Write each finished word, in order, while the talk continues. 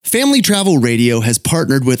Family Travel Radio has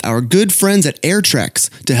partnered with our good friends at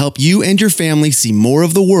AirTrex to help you and your family see more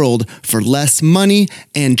of the world for less money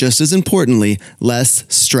and, just as importantly, less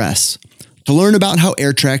stress. To learn about how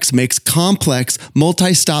AirTrex makes complex,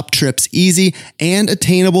 multi-stop trips easy and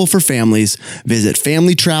attainable for families, visit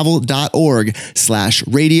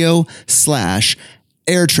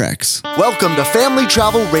familytravel.org/radio/AirTrex. Welcome to Family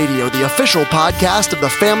Travel Radio, the official podcast of the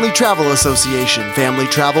Family Travel Association. Family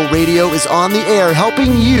Travel Radio is on the air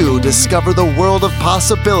helping you discover the world of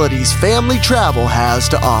possibilities family travel has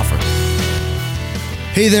to offer.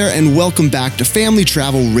 Hey there, and welcome back to Family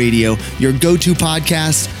Travel Radio, your go-to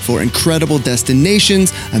podcast for incredible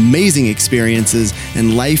destinations, amazing experiences,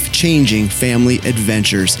 and life-changing family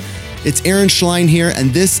adventures. It's Aaron Schlein here,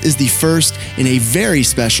 and this is the first in a very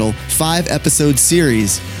special 5-episode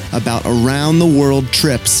series about around-the-world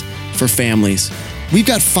trips for families. We've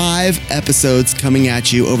got 5 episodes coming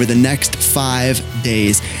at you over the next 5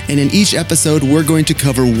 days, and in each episode, we're going to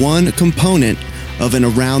cover one component of an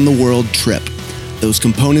around-the-world trip. Those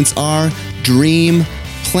components are dream,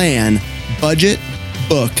 plan, budget,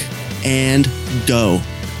 book, and go.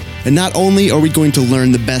 And not only are we going to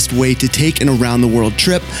learn the best way to take an around-the-world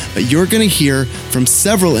trip, but you're going to hear from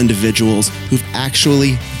several individuals who've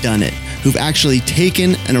actually done it, who've actually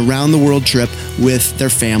taken an around-the-world trip with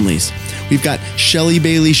their families. We've got Shelley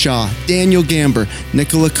Bailey Shaw, Daniel Gamber,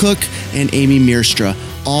 Nicola Cook, and Amy Meerstra,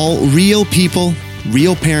 all real people,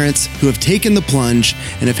 real parents who have taken the plunge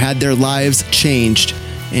and have had their lives changed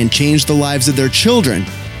and changed the lives of their children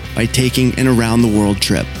by taking an around-the-world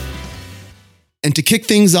trip. And to kick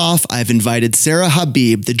things off, I've invited Sarah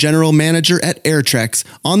Habib, the general manager at AirTrex,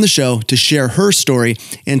 on the show to share her story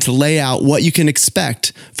and to lay out what you can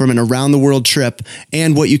expect from an around-the-world trip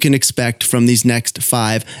and what you can expect from these next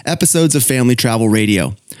 5 episodes of Family Travel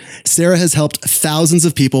Radio. Sarah has helped thousands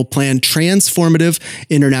of people plan transformative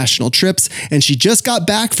international trips, and she just got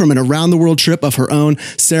back from an around-the-world trip of her own.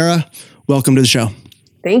 Sarah, welcome to the show.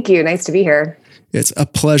 Thank you. Nice to be here. It's a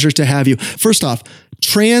pleasure to have you. First off,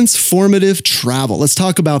 transformative travel. Let's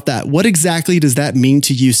talk about that. What exactly does that mean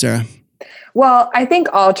to you, Sarah? Well, I think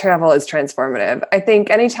all travel is transformative. I think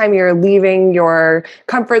anytime you're leaving your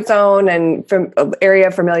comfort zone and from area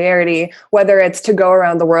of familiarity, whether it's to go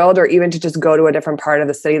around the world or even to just go to a different part of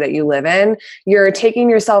the city that you live in, you're taking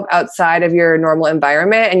yourself outside of your normal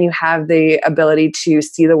environment and you have the ability to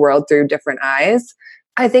see the world through different eyes.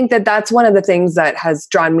 I think that that's one of the things that has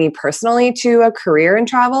drawn me personally to a career in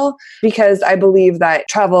travel, because I believe that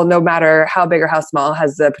travel, no matter how big or how small,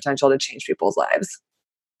 has the potential to change people's lives.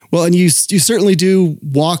 Well, and you certainly do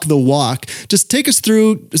walk the walk. Just take us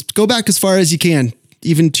through, just go back as far as you can,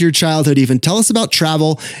 even to your childhood even. Tell us about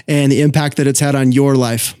travel and the impact that it's had on your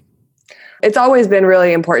life. It's always been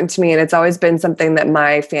really important to me, and it's always been something that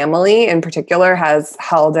my family in particular has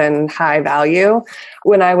held in high value.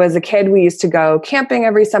 When I was a kid, we used to go camping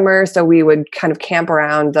every summer, so we would kind of camp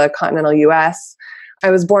around the continental US. I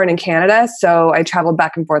was born in Canada, so I traveled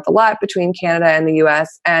back and forth a lot between Canada and the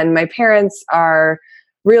US, and my parents are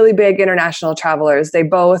really big international travelers. They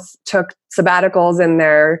both took sabbaticals in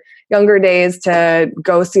their younger days to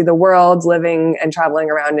go see the world, living and traveling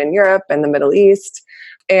around in Europe and the Middle East.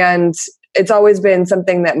 And it's always been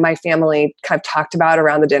something that my family kind of talked about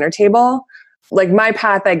around the dinner table. Like my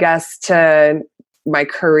path, I guess, to my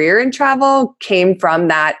career in travel came from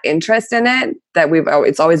that interest in it, that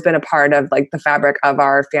it's always been a part of like the fabric of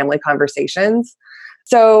our family conversations.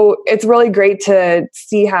 So it's really great to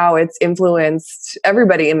see how it's influenced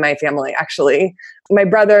everybody in my family, actually. My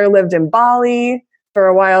brother lived in Bali for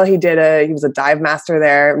a while. He was a dive master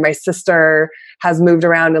there. My sister has moved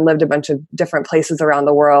around and lived a bunch of different places around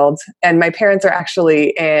the world. And my parents are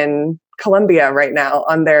actually in Colombia right now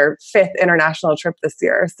on their 5th international trip this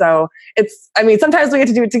year. So sometimes we get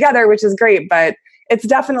to do it together, which is great, but it's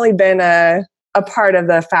definitely been a part of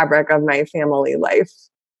the fabric of my family life.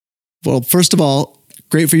 Well, first of all,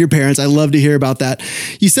 great for your parents. I love to hear about that.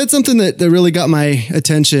 You said something that really got my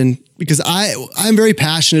attention, because I'm very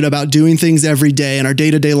passionate about doing things every day in our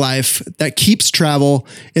day-to-day life that keeps travel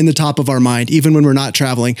in the top of our mind, even when we're not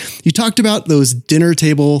traveling. You talked about those dinner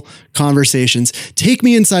table conversations. Take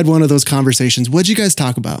me inside one of those conversations. What'd you guys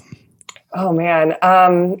talk about? Oh, man.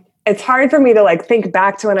 It's hard for me to think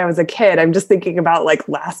back to when I was a kid. I'm just thinking about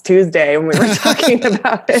last Tuesday when we were talking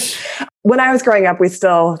about it. When I was growing up, we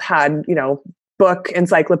still had, book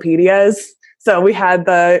encyclopedias. So we had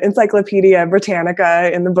the Encyclopedia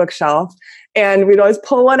Britannica in the bookshelf, and we'd always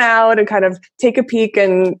pull one out and kind of take a peek.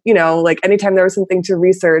 And, anytime there was something to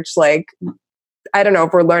research, I don't know,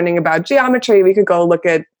 if we're learning about geometry, we could go look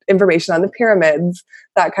at information on the pyramids,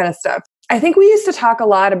 that kind of stuff. I think we used to talk a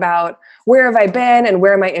lot about where have I been and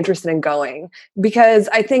where am I interested in going? Because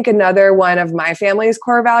I think another one of my family's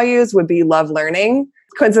core values would be love learning.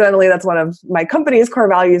 Coincidentally, that's one of my company's core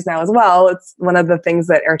values now as well. It's one of the things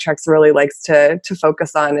that Airtrex really likes to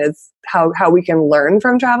focus on is how we can learn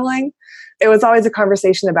from traveling. It was always a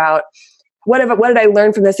conversation about what did I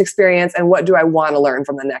learn from this experience and what do I want to learn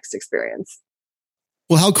from the next experience?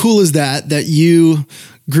 Well, how cool is that you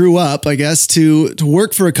grew up, I guess, to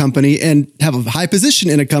work for a company and have a high position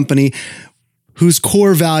in a company whose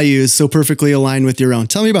core values so perfectly align with your own.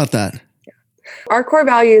 Tell me about that. Our core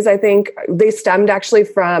values, I think, they stemmed actually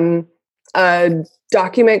from a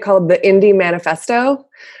document called the Indy Manifesto,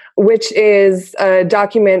 which is a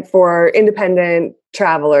document for independent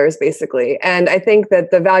travelers, basically. And I think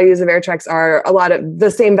that the values of Airtrex are a lot of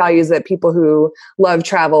the same values that people who love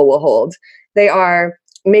travel will hold. They are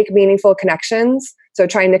make meaningful connections, so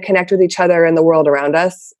trying to connect with each other and the world around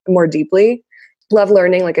us more deeply. Love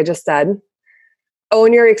learning, like I just said.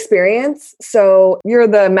 Own your experience, so you're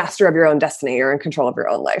the master of your own destiny. You're in control of your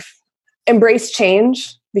own life. Embrace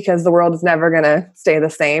change, because the world is never going to stay the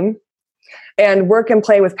same. And work and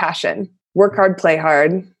play with passion. Work hard, play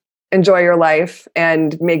hard, enjoy your life,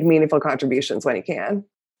 and make meaningful contributions when you can.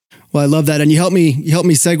 Well, I love that. And you helped me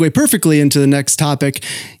segue perfectly into the next topic.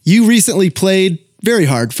 You recently played very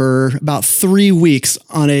hard for about 3 weeks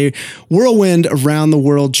on a whirlwind around the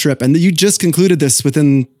world trip. And you just concluded this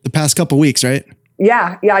within the past couple of weeks, right?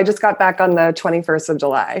 Yeah. I just got back on the 21st of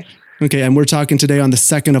July. Okay. And we're talking today on the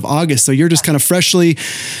 2nd of August. So you're just kind of freshly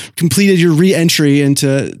completed your re-entry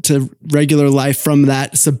into regular life from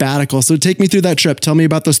that sabbatical. So take me through that trip. Tell me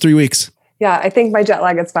about those 3 weeks. Yeah. I think my jet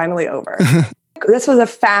lag is finally over. This was a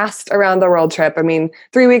fast around the world trip. I mean,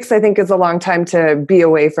 3 weeks, I think, is a long time to be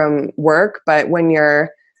away from work. But when you're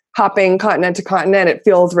hopping continent to continent, it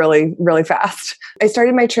feels really, really fast. I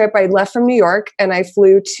started my trip. I left from New York and I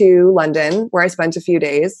flew to London, where I spent a few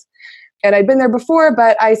days. And I'd been there before,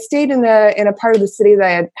 but I stayed in a part of the city that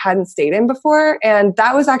I hadn't stayed in before. And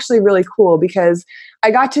that was actually really cool because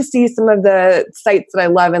I got to see some of the sites that I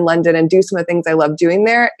love in London and do some of the things I love doing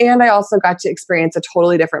there. And I also got to experience a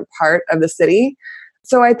totally different part of the city.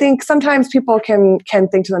 So I think sometimes people can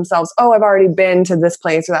think to themselves, oh, I've already been to this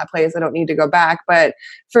place or that place. I don't need to go back. But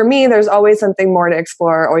for me, there's always something more to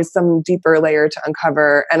explore, always some deeper layer to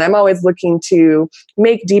uncover. And I'm always looking to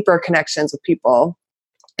make deeper connections with people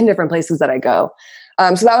in different places that I go.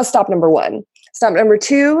 So that was stop number 1. Stop number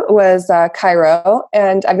 2 was Cairo.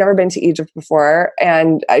 And I've never been to Egypt before.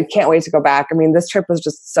 And I can't wait to go back. I mean, this trip was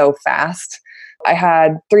just so fast. I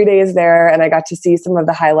had 3 days there and I got to see some of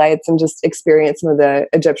the highlights and just experience some of the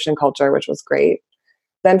Egyptian culture, which was great.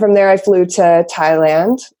 Then from there, I flew to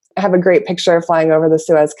Thailand. I have a great picture flying over the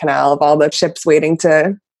Suez Canal of all the ships waiting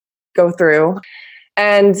to go through.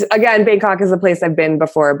 And again, Bangkok is a place I've been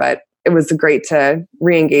before, but it was great to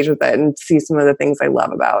re-engage with it and see some of the things I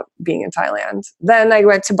love about being in Thailand. Then I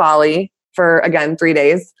went to Bali for, again, 3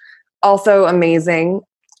 days. Also amazing.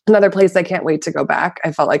 Another place I can't wait to go back.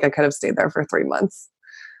 I felt like I could have stayed there for 3 months.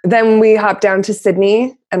 Then we hopped down to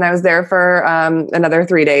Sydney and I was there for another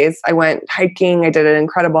 3 days. I went hiking. I did an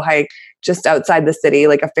incredible hike just outside the city,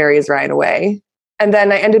 like a ferry's ride away. And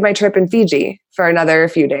then I ended my trip in Fiji for another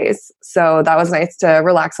few days. So that was nice to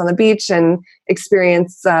relax on the beach and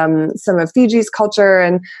experience some of Fiji's culture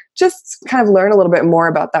and just kind of learn a little bit more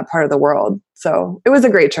about that part of the world. So it was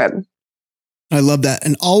a great trip. I love that.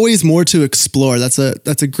 And always more to explore. That's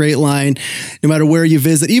a great line, no matter where you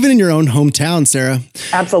visit, even in your own hometown, Sarah.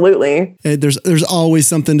 Absolutely. There's always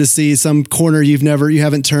something to see, some corner you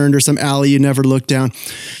haven't turned or some alley you never looked down.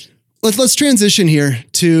 Let's transition here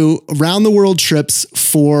to around the world trips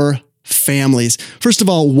for families. First of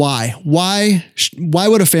all, why? Why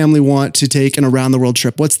would a family want to take an around the world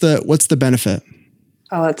trip? What's the benefit?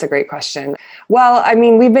 Oh, that's a great question. Well, I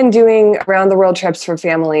mean, we've been doing around the world trips for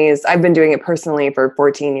families. I've been doing it personally for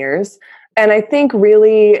 14 years. And I think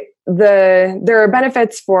really there are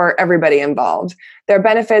benefits for everybody involved. There are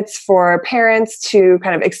benefits for parents to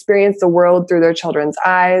kind of experience the world through their children's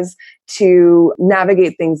eyes, to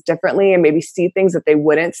navigate things differently and maybe see things that they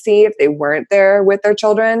wouldn't see if they weren't there with their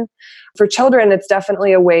children. For children, it's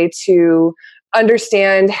definitely a way to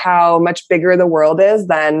understand how much bigger the world is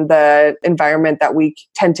than the environment that we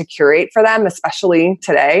tend to curate for them, especially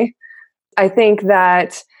today. I think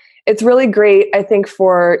that it's really great,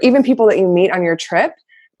 for even people that you meet on your trip.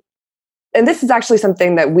 and this is actually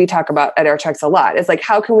something that we talk about at Airchecks a lot. It's like,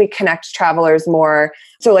 how can we connect travelers more?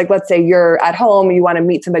 So like, let's say you're at home, you want to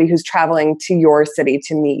meet somebody who's traveling to your city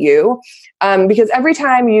to meet you. Because every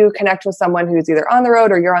time you connect with someone who's either on the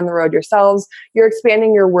road or you're on the road yourselves, you're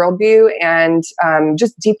expanding your worldview and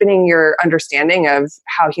just deepening your understanding of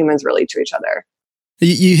how humans relate to each other.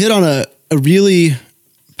 You hit on a really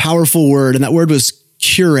powerful word, and that word was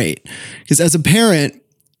curate. Because as a parent,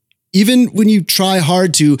 even when you try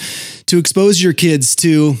hard to expose your kids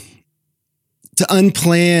to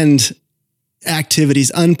unplanned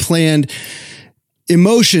activities, unplanned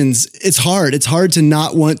emotions, it's hard. It's hard to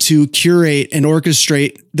not want to curate and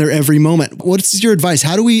orchestrate their every moment. What's your advice?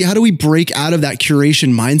 How do we break out of that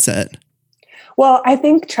curation mindset? Well, I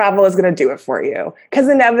think travel is going to do it for you, because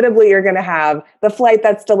inevitably you're going to have the flight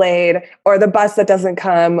that's delayed or the bus that doesn't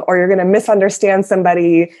come, or you're going to misunderstand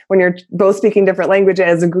somebody when you're both speaking different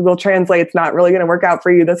languages and Google Translate's not really going to work out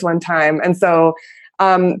for you this one time. And so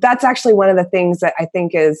that's actually one of the things that I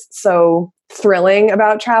think is so thrilling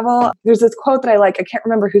about travel. There's this quote that I like. I can't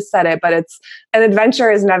remember who said it, but it's, an adventure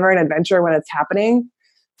is never an adventure when it's happening.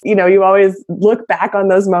 You know, you always look back on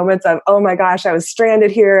those moments of, oh my gosh, I was stranded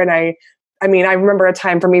here. And I remember a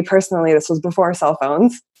time for me personally, this was before cell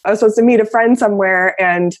phones. I was supposed to meet a friend somewhere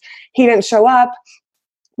and he didn't show up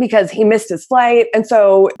because he missed his flight. And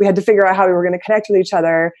so we had to figure out how we were going to connect with each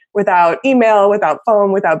other without email, without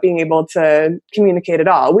phone, without being able to communicate at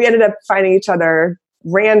all. We ended up finding each other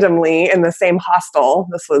randomly in the same hostel.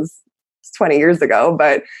 This was 20 years ago,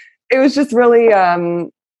 but it was just really, I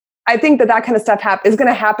think that kind of stuff is going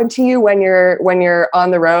to happen to you when you're on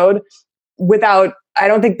the road without, I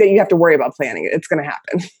don't think that you have to worry about planning it. It's going to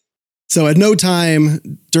happen. So at no time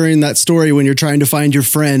during that story, when you're trying to find your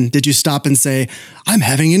friend, did you stop and say, I'm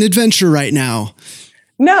having an adventure right now?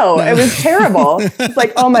 No, it was terrible. It's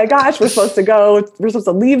like, oh my gosh, we're supposed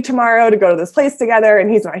to leave tomorrow to go to this place together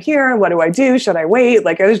and he's not here. And what do I do? Should I wait?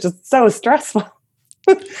 Like, it was just so stressful.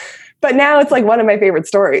 But now it's like one of my favorite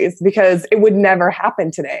stories because it would never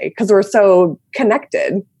happen today because we're so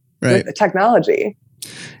connected with the technology.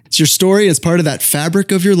 It's your story. It's part of that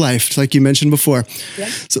fabric of your life, like you mentioned before. Yeah.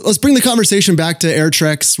 So let's bring the conversation back to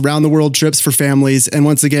Airtrex round the world trips for families. And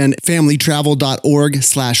once again,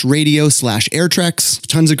 familytravel.org/radio/Airtrex.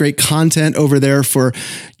 Tons of great content over there for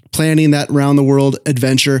planning that round the world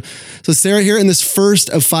adventure. So Sarah, here in this first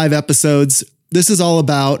of 5 episodes, this is all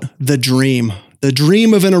about the dream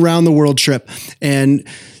of an around the world trip. And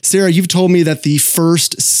Sarah, you've told me that the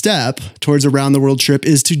first step towards a round the world trip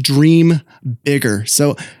is to dream bigger.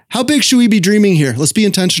 So how big should we be dreaming here? Let's be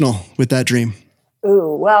intentional with that dream.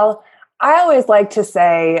 Ooh, well, I always like to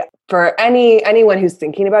say for anyone who's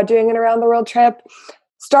thinking about doing an around the world trip,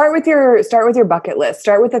 start with your bucket list.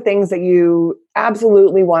 Start with the things that you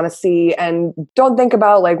absolutely want to see, and don't think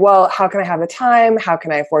about like, well, how can I have the time? How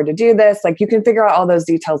can I afford to do this? Like, you can figure out all those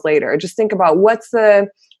details later. Just think about what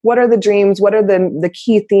are the dreams? What are the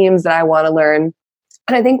key themes that I want to learn?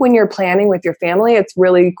 And I think when you're planning with your family, it's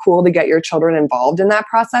really cool to get your children involved in that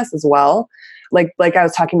process as well. Like I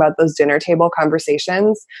was talking about those dinner table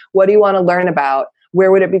conversations. What do you want to learn about?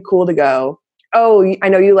 Where would it be cool to go? Oh, I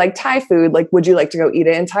know you like Thai food. Like, would you like to go eat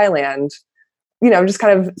it in Thailand? You know, just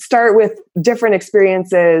kind of start with different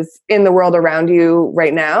experiences in the world around you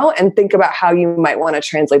right now and think about how you might want to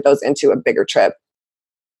translate those into a bigger trip.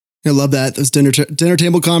 I love that. Those dinner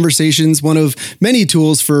table conversations, one of many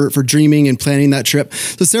tools for dreaming and planning that trip.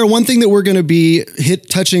 So Sarah, one thing that we're going to be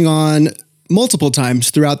touching on multiple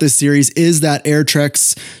times throughout this series is that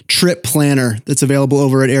Airtrex trip planner that's available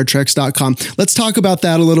over at airtrex.com. Let's talk about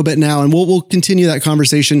that a little bit now, and we'll continue that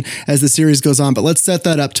conversation as the series goes on. But let's set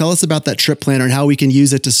that up. Tell us about that trip planner and how we can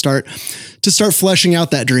use it to start fleshing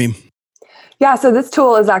out that dream. Yeah, so this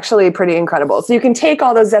tool is actually pretty incredible. So you can take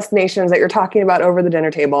all those destinations that you're talking about over the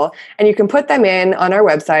dinner table, and you can put them in on our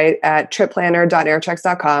website at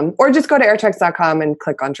tripplanner.airtrex.com, or just go to airtrex.com and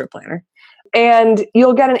click on Trip Planner. And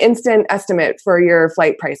you'll get an instant estimate for your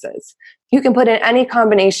flight prices. You can put in any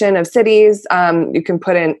combination of cities. You can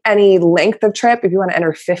put in any length of trip. If you want to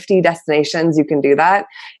enter 50 destinations, you can do that.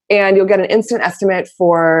 And you'll get an instant estimate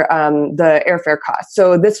for the airfare cost.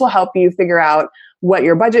 So this will help you figure out what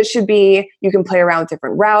your budget should be. You can play around with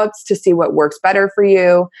different routes to see what works better for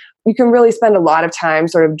you. You can really spend a lot of time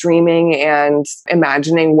sort of dreaming and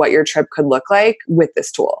imagining what your trip could look like with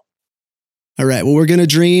this tool. All right. Well, we're going to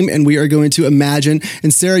dream and we are going to imagine.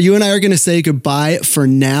 And Sarah, you and I are going to say goodbye for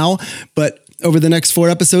now. But over the next 4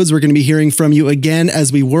 episodes, we're going to be hearing from you again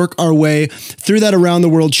as we work our way through that around the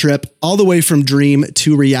world trip, all the way from dream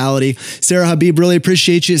to reality. Sarah Habib, really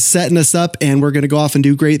appreciate you setting us up. And we're going to go off and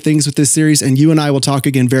do great things with this series. And you and I will talk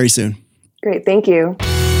again very soon. Great. Thank you.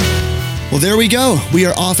 Well, there we go. We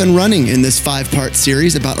are off and running in this 5-part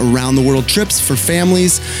series about around the world trips for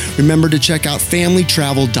families. Remember to check out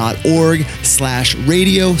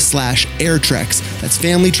familytravel.org/radio/airtreks. That's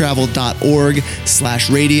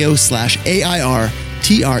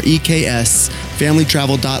familytravel.org/radio/AIRTREKS,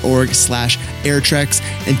 familytravel.org/airtreks,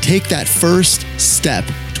 and take that first step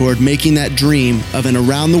toward making that dream of an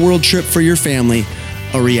around the world trip for your family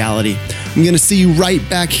a reality. I'm going to see you right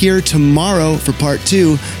back here tomorrow for part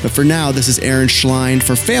 2. But for now, this is Aaron Schlein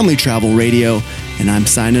for Family Travel Radio, and I'm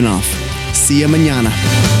signing off. See ya mañana.